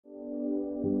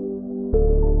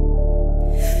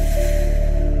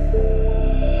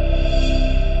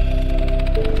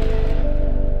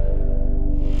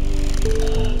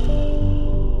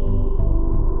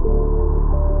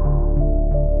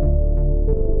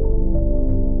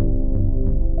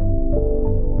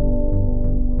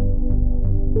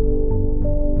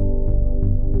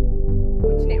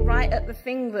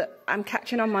thing that I'm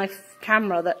catching on my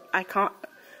camera that I can't,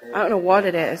 I don't know what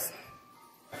it is.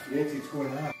 Nancy, what's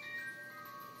going on?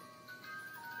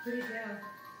 Put it down.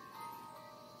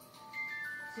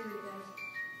 See what it does.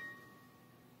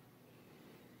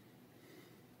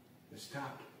 It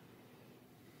stopped.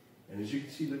 And as you can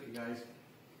see, look you guys,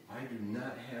 I do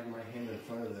not have my hand in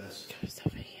front of this. Goes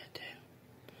over here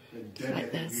too.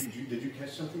 Like this. Did you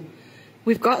catch something?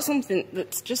 We've got something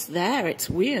that's just there. It's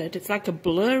weird. It's like a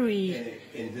blurry...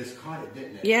 And this caught it,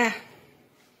 didn't it? Yeah.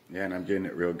 Yeah, and I'm getting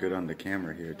it real good on the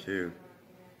camera here too.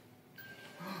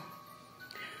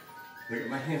 Look,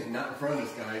 my hand's not in front of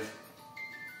this, guys.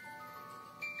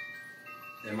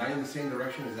 Am I in the same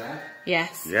direction as that?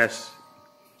 Yes. Yes.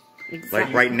 Exactly.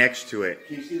 Like right next to it.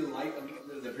 Can you see the light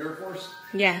of the Paraforce?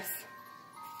 Yes.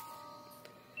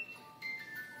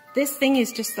 This thing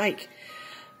is just like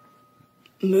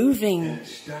moving. And it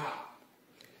stopped.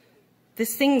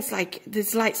 This thing's like,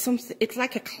 there's like something, it's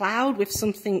like a cloud with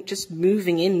something just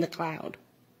moving in the cloud.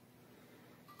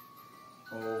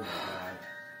 Oh my God.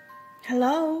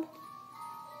 Hello?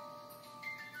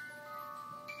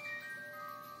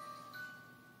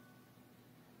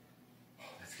 Oh,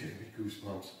 that's giving me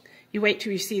goosebumps. You wait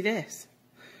till you see this.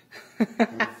 I'm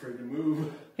afraid to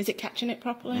move. Is it catching it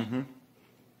properly? Mm-hmm.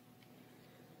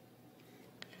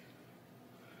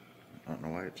 I don't know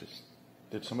why it just...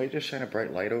 Did somebody just shine a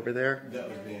bright light over there? That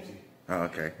was Nancy. Oh,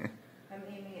 okay. I'm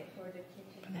aiming it toward the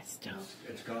kitchen. But it's still.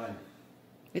 It's gone.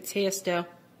 It's here still.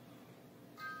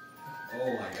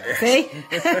 Oh my God. See?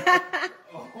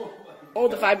 Oh my All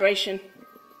the vibration.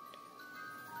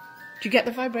 Did you get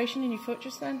the vibration in your foot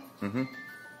just then? Mm-hmm. Are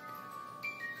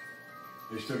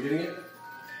you still getting it?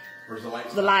 Or is the light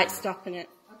The light's stopping it.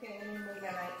 Okay, let me move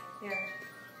that light. Here.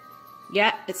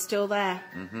 Yeah, it's still there.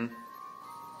 Mm-hmm.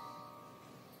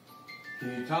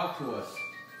 Can you talk to us?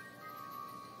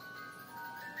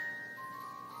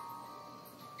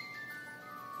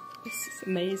 This is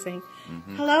amazing.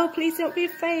 Mm-hmm. Hello, please don't be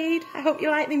afraid. I hope you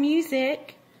like the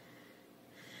music.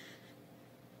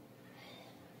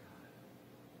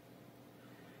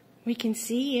 We can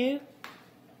see you.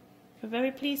 We're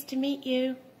very pleased to meet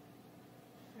you.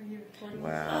 Are you recording?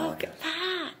 Wow. Oh, look at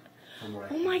that. I'm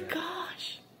right Oh my here.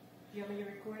 gosh. Do you want me to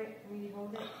record it when you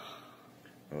hold it?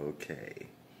 Okay.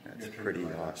 That's pretty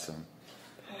awesome.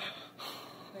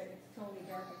 But it's totally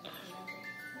dark.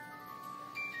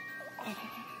 I can't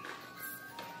see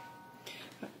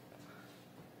nothing.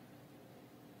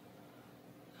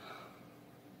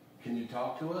 Can you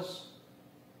talk to us?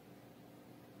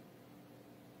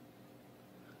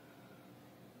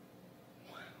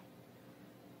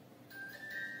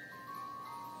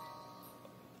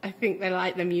 I think they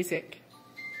like the music.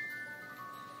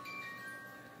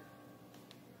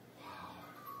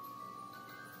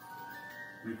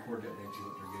 Record that, Nancy,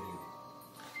 what they're getting.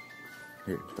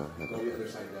 Here, go ahead. Go the other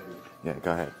side, Debbie. Yeah,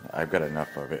 go ahead. I've got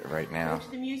enough of it right now. Go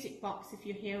to the music box if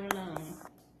you're here alone.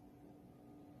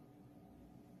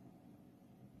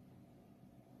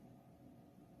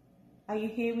 Are you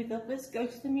here with others? Go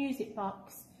to the music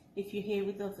box if you're here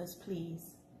with others,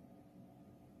 please.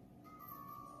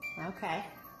 Okay.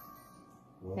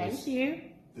 Well, Thank you.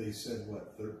 They said,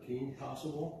 what, 13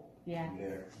 possible? Yeah.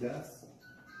 Their deaths?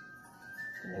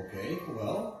 Okay,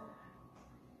 well,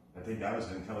 I think that was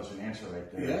an intelligent answer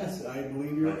right there. yes, I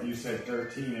believe you're... Like you said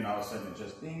 13 and all of a sudden it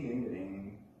just ding, ding,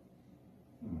 ding.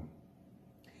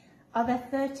 Are there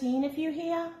 13 of you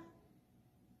here?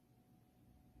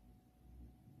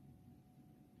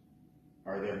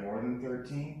 Are there more than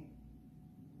 13?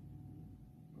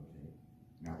 Okay.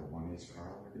 Now the one is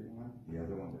Carl, everyone. The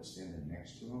other one that's standing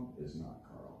next to him is not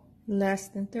Carl. Less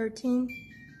than 13? And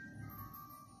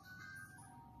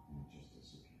it just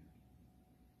disappeared.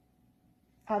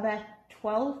 Are there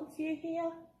 12 of you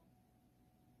here?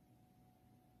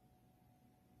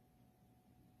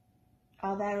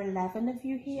 Are there 11 of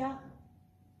you here?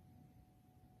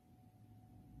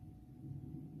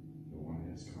 The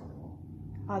one is Carl.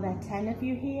 Are there 10 of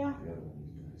you here? The other one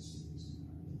you guys see is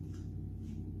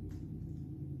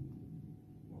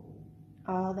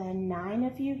not. Are there 9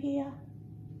 of you here?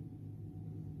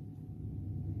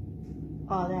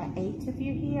 Are there 8 of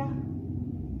you here?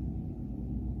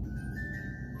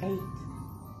 8.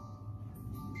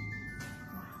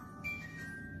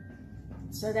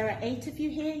 So there are 8 of you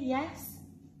here, yes?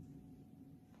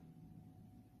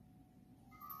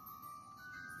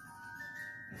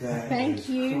 Thank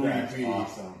you. That's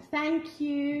awesome. Thank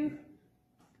you.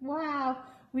 Wow.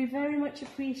 We very much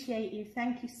appreciate you.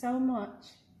 Thank you so much.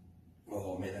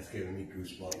 Oh man, that's giving me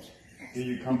goosebumps. Do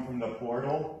you come from the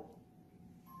portal?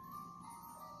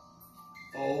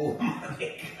 Oh my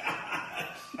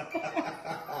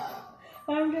gosh.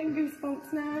 I'm getting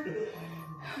goosebumps now.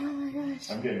 Oh my gosh.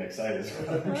 I'm getting excited.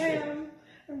 I am.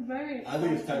 I'm very I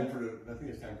think it's time for the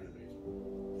basement.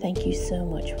 Thank you so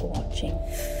much for watching.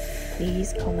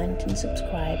 Please comment and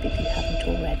subscribe if you haven't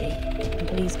already, and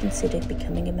please consider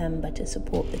becoming a member to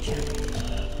support the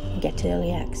channel and get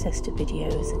early access to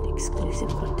videos and exclusive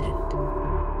content.